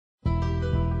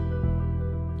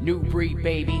New breed,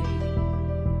 baby.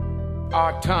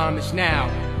 Our time is now.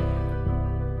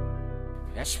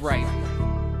 That's right.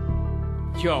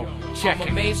 Yo, check it.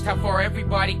 I'm amazed how far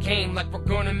everybody came. Like we're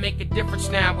gonna make a difference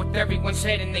now with everyone's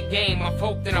head in the game. I've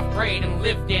hoped and I've prayed and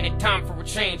lived in it. Time for a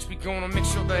change. We gonna make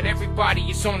sure that everybody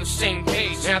is on the same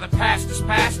page. Now the past is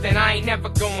past and I ain't never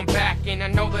going back. And I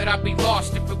know that I'd be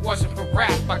lost if it wasn't for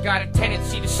rap. I got a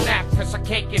tendency to snap cause I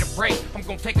can't get a break. I'm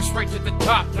gonna take it straight to the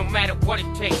top no matter what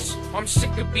it takes. I'm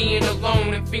sick of being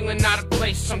alone and feeling out of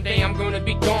place. Someday I'm gonna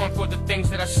be gone for the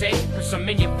things that I say. Cause I'm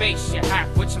in your face, you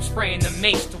half-wits, I'm spraying the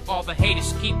mace to all the haters.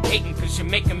 Keep hating cause you're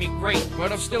making me great.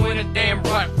 But I'm still in a damn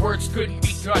rut, words couldn't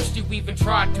be touched. You even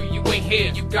tried to, you ain't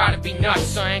here, you gotta be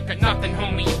nuts. I ain't got nothing,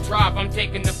 homie, you drive, I'm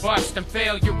taking the bus. And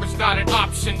failure is not an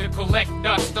option to collect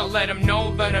dust. I'll let them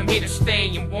know that I'm here to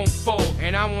stay and won't fold.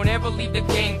 And I won't ever leave the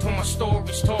game till my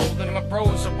story's told. And my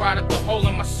bros are right at the hole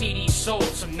in my CD sold.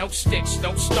 So no sticks,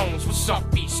 no stones, what's up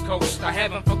East Coast? I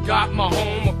haven't forgot my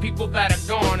home or people that are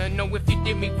gone. I know if you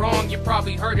did me wrong, you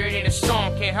probably heard it in a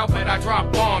song. Can't help it, I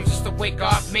drop bombs, it's the way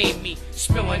God made me.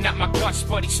 Spilling out my guts,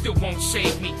 but he still won't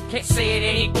save me. Can't say it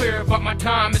any clearer, but my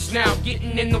time is now.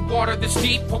 Getting in the water this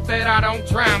deep, hope that I don't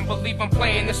drown. Believe I'm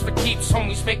playing this for keeps,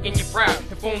 homies making you proud.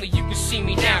 If only you could see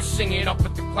me now, sing it up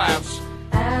with the clouds.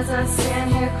 As I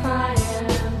stand here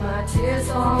crying, my tears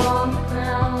fall on the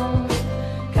ground.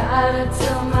 Gotta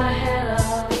tilt my head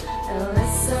up and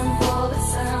listen for the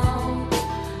sound.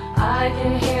 I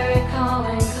can hear it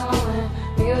calling, calling.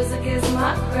 Music is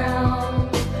my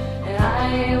ground, and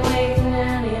I ain't waiting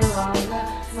any longer.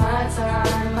 It's my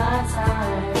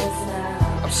time is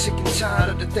now. I'm sick and tired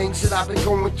of the things that I've been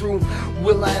going through.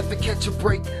 Will I ever catch a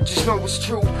break? Just know it's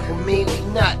true. Or maybe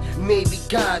not. Maybe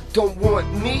God don't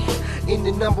want me in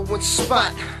the #1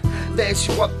 spot. Last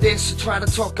you up there, so try to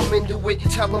talk him into it.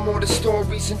 Tell him all the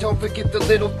stories and don't forget the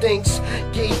little things.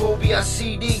 Gave Obi our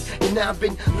CD and I've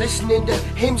been listening to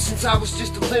him since I was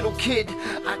just a little kid.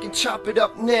 I can chop it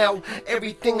up now.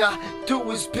 Everything I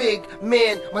do is big.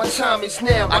 Man, my time is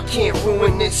now. I can't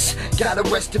ruin this. Got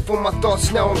arrested for my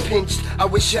thoughts, now I'm pinched. I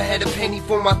wish I had a penny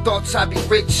for my thoughts, I'd be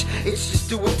rich. It's just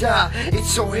do or die, it's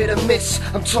so hit or miss.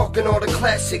 I'm talking all the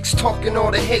classics, talking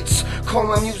all the hits. Call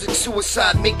my music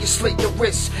suicide, make it slit your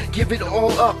wrist. Give it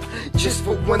all up, just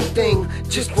for one thing,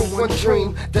 just for one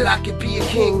dream, that I could be a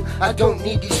king. I don't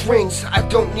need these rings, I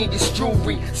don't need this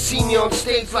jewelry. See me on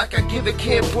stage like I give a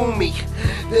can't boo me.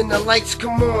 Then the lights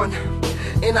come on,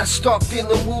 and I start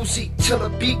feeling woozy, till the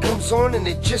beat comes on and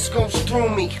it just goes through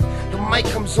me. The mic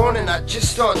comes on and I just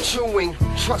start chewing.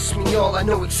 Trust me y'all, I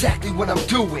know exactly what I'm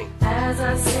doing. As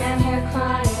I stand here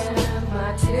crying,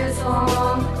 my tears fall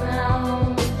on the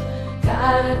ground.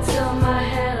 Gotta tilt my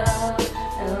head up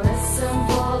and listen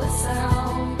for the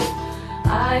sound.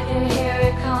 I can hear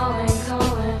it calling,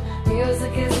 calling.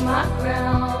 Music is my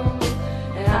ground,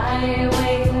 and I ain't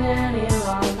waiting any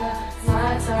longer. It's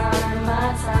my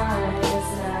time is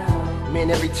now.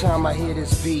 Man, every time I hear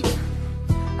this beat,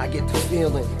 I get the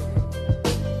feeling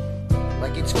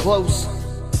like it's close,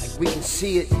 like we can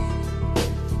see it.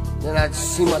 Then I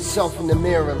just see myself in the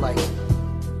mirror like,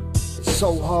 it's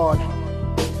so hard.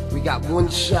 We got one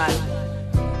shot,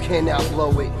 you cannot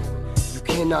blow it, you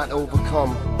cannot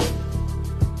overcome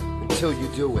until you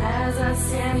do it. As I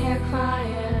stand here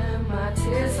crying, my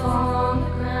tears fall on the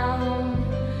ground.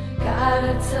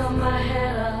 Gotta tilt my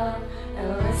head up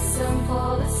and listen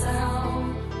for the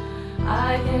sound.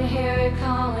 I can hear it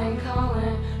calling,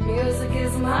 calling. Music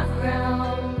is my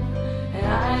ground, and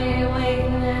I ain't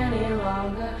waiting any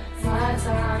longer. It's my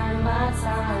time